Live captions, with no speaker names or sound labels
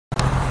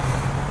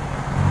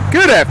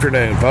Good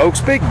afternoon,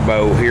 folks. Big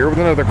Bo here with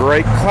another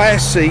great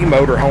Class C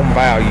motorhome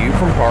value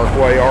from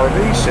Parkway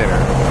RV Center.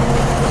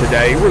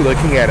 Today we're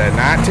looking at a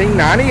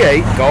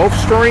 1998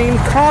 Gulfstream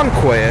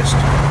Conquest,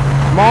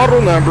 model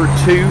number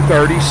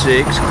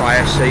 236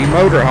 Class C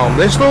motorhome.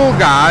 This little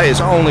guy is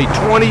only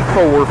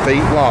 24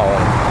 feet long.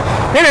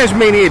 And as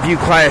many of you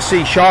Class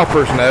C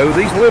shoppers know,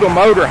 these little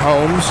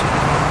motorhomes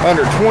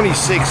under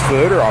 26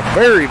 foot are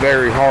very,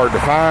 very hard to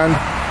find.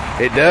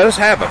 It does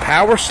have a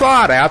power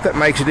slide out that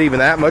makes it even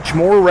that much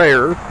more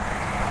rare.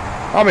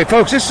 I mean,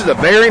 folks, this is a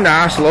very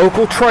nice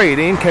local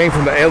trade-in. Came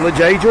from the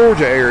Ellijay,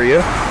 Georgia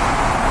area.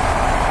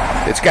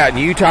 It's got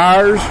new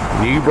tires,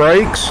 new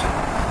brakes.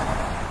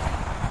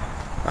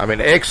 I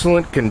mean,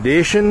 excellent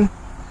condition.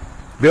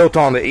 Built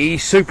on the E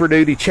Super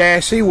Duty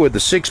chassis with the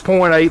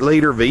 6.8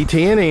 liter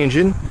V10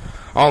 engine.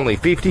 Only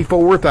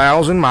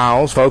 54,000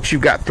 miles. Folks,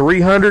 you've got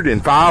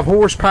 305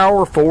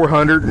 horsepower,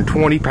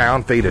 420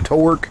 pound-feet of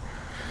torque.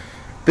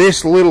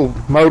 This little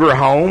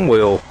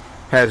motorhome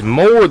has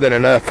more than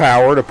enough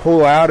power to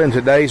pull out in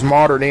today's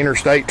modern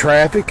interstate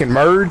traffic and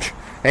merge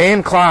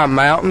and climb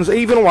mountains,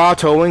 even while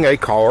towing a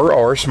car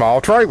or a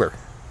small trailer.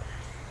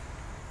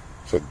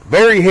 So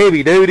very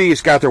heavy duty.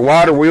 It's got their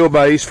wider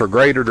wheelbase for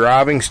greater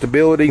driving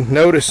stability.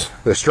 Notice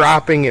the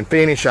striping and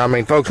finish. I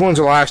mean, folks, when's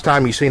the last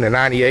time you've seen a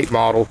 98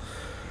 model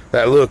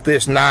that looked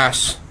this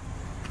nice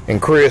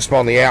and crisp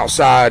on the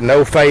outside?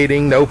 No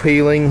fading, no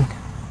peeling.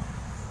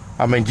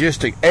 I mean,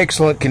 just an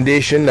excellent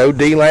condition, no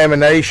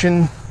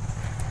delamination.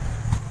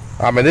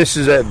 I mean, this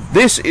is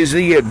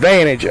the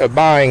advantage of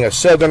buying a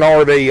southern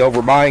RV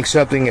over buying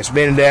something that's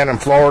been down in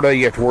Florida.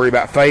 You have to worry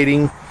about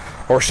fading,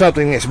 or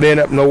something that's been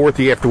up north.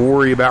 You have to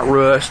worry about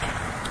rust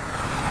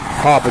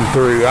popping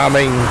through. I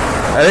mean,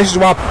 this is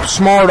why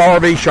smart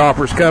RV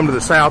shoppers come to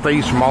the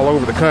southeast from all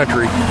over the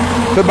country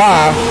to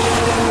buy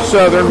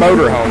southern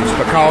motorhomes,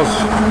 because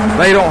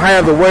they don't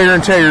have the wear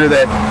and tear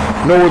that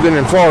northern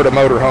and Florida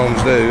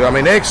motorhomes do. I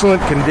mean,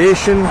 excellent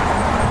condition.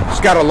 It's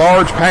got a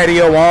large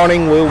patio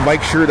awning. We'll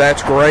make sure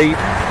that's great.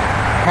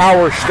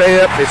 Power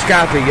step. It's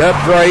got the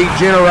upgrade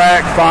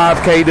Generac 5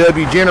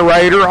 kW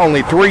generator.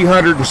 Only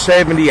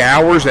 370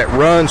 hours. That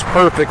runs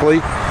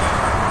perfectly.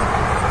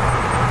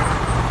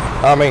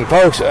 I mean,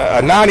 folks,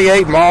 a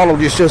 98 model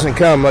just doesn't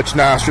come much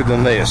nicer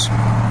than this.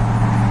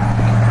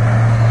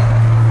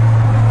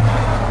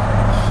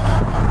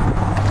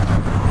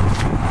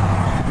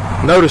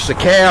 Notice the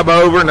cab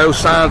over, no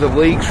signs of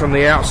leaks from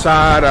the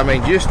outside. I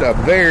mean, just a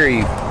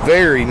very,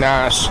 very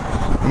nice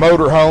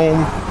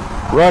motorhome.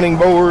 Running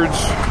boards.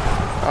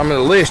 I mean,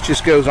 the list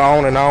just goes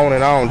on and on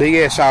and on.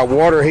 DSI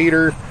water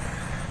heater.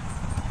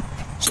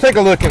 Let's take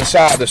a look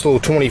inside this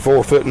little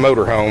 24-foot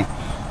motorhome.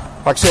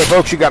 Like I said,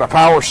 folks, you got a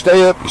power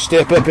step. You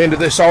step up into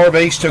this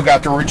RV. Still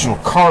got the original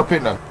carpet,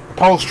 and the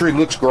upholstery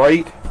looks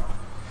great.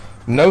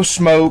 No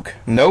smoke,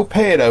 no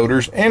pet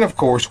odors, and of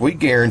course, we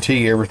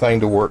guarantee everything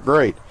to work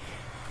great.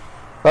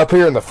 Up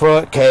here in the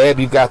front cab,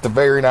 you've got the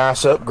very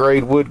nice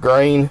upgrade wood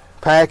grain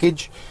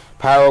package,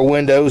 power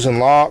windows and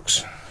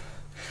locks,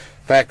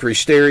 factory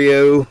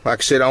stereo. Like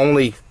I said,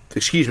 only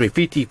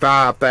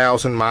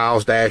 55,000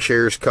 miles. Dash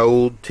air's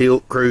cold,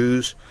 tilt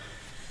cruise.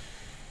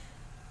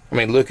 I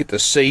mean, look at the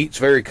seats,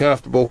 very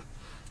comfortable.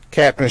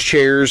 Captain's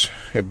chairs,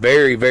 a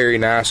very, very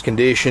nice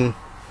condition.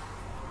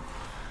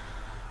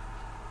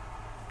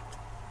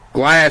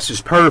 Glass is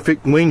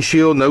perfect.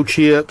 Windshield, no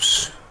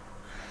chips.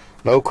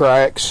 No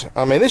cracks.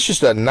 I mean, this is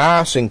just a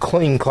nice and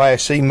clean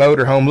Class C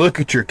motorhome. Look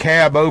at your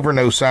cab over,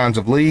 no signs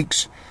of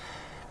leaks.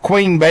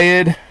 Queen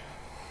bed.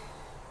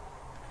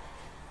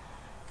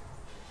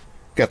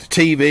 Got the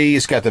TV,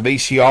 it's got the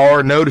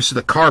VCR. Notice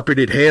the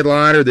carpeted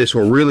headliner. This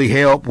will really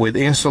help with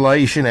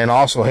insulation and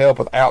also help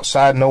with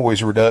outside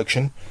noise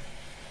reduction.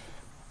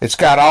 It's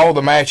got all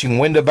the matching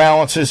window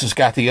balances. It's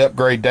got the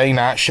upgrade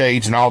day-night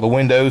shades in all the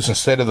windows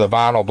instead of the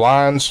vinyl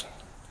blinds.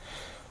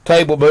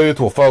 Table booth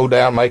will fold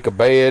down, make a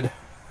bed.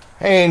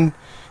 And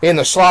in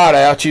the slide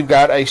out, you've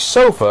got a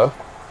sofa.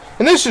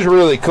 And this is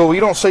really cool. You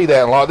don't see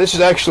that a lot. This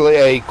is actually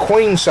a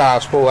queen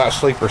size pull-out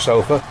sleeper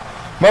sofa.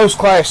 Most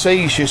Class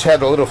C's just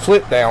have a little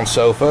flip-down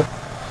sofa.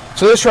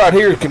 So this right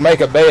here can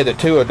make a bed that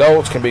two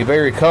adults can be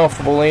very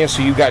comfortable in.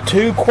 So you've got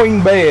two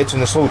queen beds in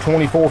this little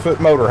 24-foot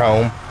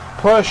motorhome,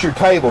 plus your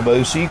table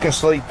booth, so you can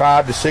sleep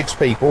 5 to 6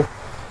 people.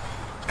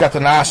 It's got the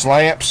nice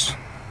lamps.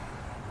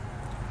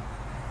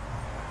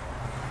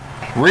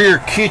 Rear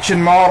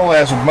kitchen model,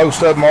 as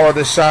most of them are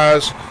this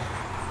size.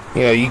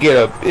 You know, you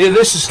get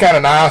this is kind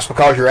of nice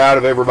because you're out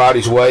of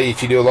everybody's way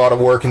if you do a lot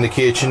of work in the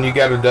kitchen. You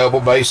got a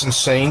double basin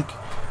sink,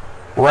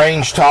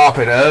 range top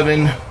and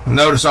oven.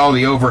 Notice all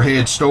the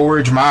overhead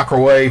storage,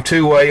 microwave,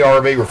 two-way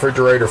RV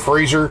refrigerator,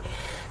 freezer.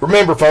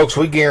 Remember, folks,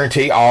 we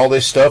guarantee all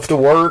this stuff to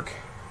work.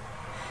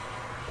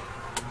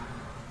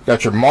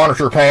 Got your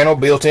monitor panel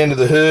built into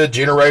the hood,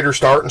 generator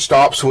start and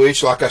stop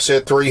switch. Like I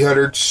said,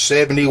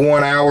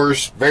 371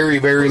 hours, very,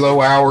 very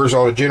low hours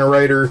on a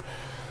generator.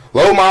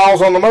 Low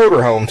miles on the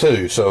motorhome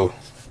too, so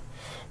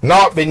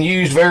not been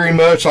used very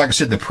much. Like I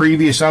said, the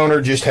previous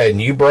owner just had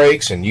new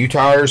brakes and new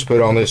tires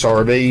put on this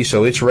RV,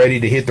 so it's ready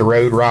to hit the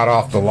road right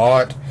off the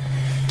lot.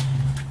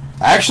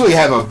 I actually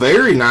have a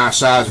very nice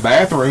sized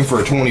bathroom for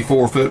a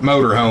 24-foot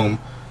motorhome.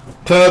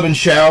 Tub and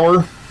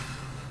shower.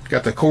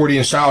 Got the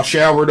accordion style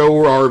shower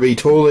door, RV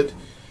toilet.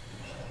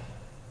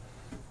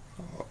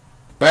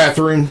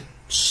 Bathroom,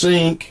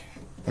 sink.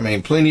 I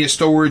mean, plenty of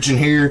storage in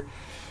here.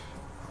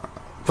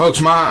 Folks,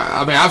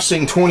 I've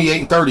seen 28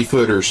 and 30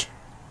 footers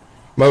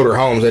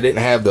motorhomes that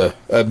didn't have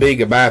a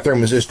big a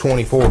bathroom as this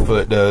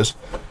 24-foot does.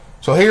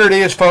 So here it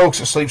is,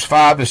 folks. It sleeps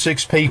 5 to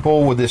 6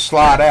 people with this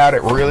slide out.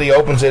 It really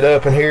opens it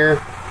up in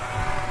here.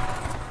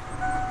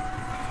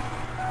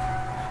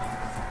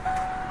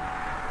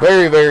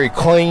 Very, very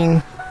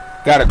clean.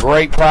 Got a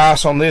great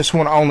price on this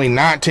one, only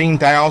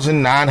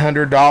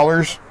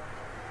 $19,900.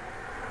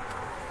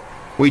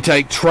 We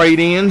take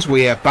trade-ins.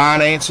 We have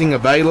financing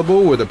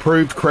available with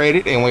approved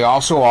credit, and we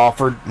also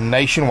offer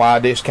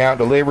nationwide discount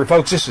delivery.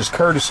 Folks, this is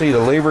courtesy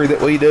delivery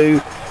that we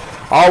do.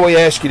 All we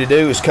ask you to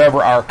do is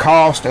cover our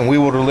cost, and we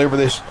will deliver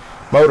this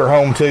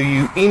motorhome to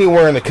you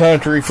anywhere in the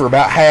country for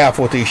about half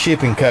what these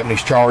shipping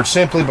companies charge,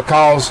 simply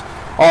because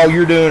all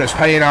you're doing is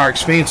paying our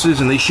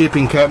expenses, and these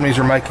shipping companies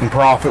are making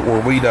profit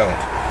where we don't.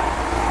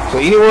 So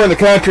anywhere in the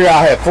country,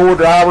 I have 4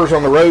 drivers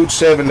on the road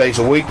 7 days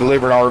a week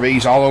delivering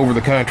RVs all over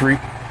the country.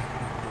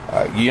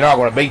 You're not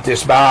going to beat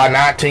this by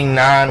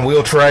 19.9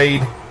 We'll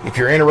trade. If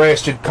you're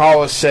interested,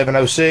 call us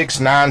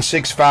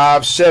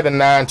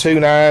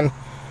 706-965-7929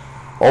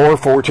 or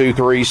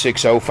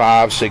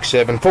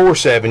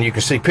 423-605-6747. You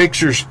can see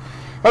pictures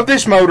of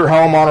this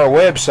motorhome on our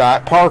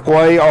website,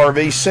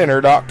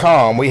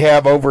 parkwayrvcenter.com. We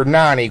have over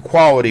 90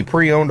 quality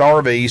pre-owned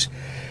RVs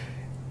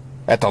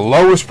at the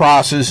lowest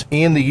prices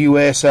in the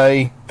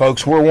USA.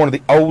 Folks, we're one of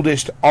the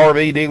oldest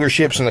RV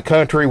dealerships in the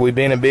country. We've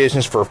been in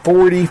business for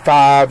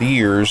 45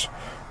 years.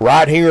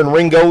 Right here in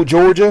Ringgold,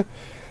 Georgia.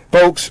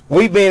 Folks,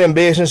 we've been in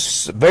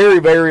business a very,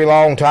 very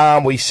long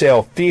time. We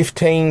sell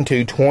 15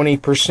 to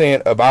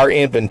 20% of our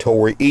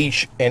inventory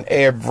each and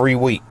every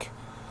week.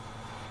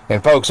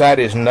 And folks, that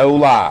is no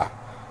lie.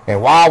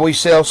 And why we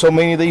sell so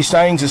many of these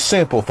things is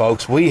simple,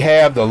 folks. We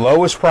have the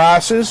lowest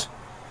prices.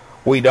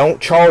 We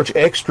don't charge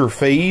extra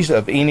fees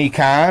of any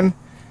kind.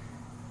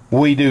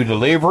 We do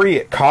delivery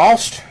at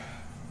cost.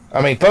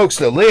 I mean, folks,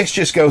 the list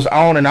just goes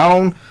on and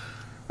on.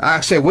 Like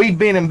I said, we've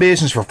been in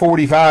business for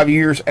 45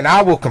 years, and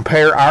I will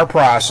compare our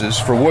prices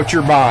for what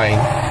you're buying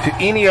to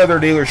any other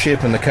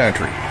dealership in the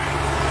country.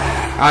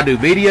 I do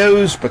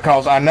videos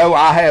because I know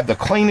I have the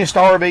cleanest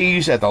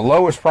RVs at the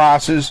lowest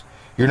prices.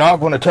 You're not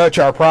going to touch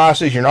our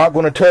prices. You're not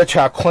going to touch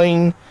how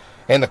clean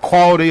and the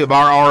quality of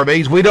our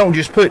RVs. We don't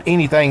just put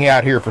anything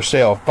out here for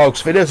sale.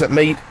 Folks, if it doesn't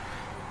meet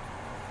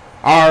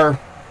our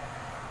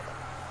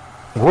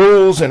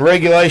rules and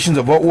regulations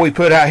of what we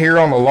put out here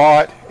on the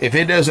lot, if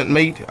it doesn't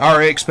meet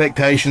our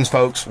expectations,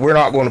 folks, we're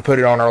not going to put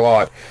it on our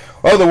lot.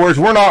 In other words,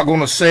 we're not going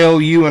to sell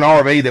you an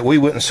RV that we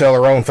wouldn't sell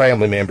our own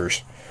family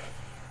members.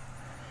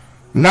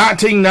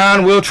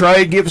 19.9 We'll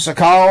trade. Give us a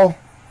call.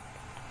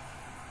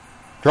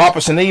 Drop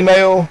us an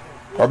email.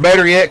 Or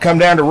better yet, come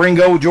down to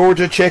Ringgold,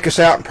 Georgia. Check us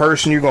out in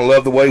person. You're going to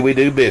love the way we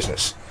do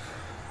business.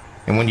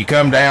 And when you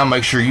come down,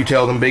 make sure you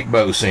tell them Big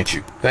Bo sent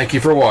you. Thank you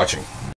for watching.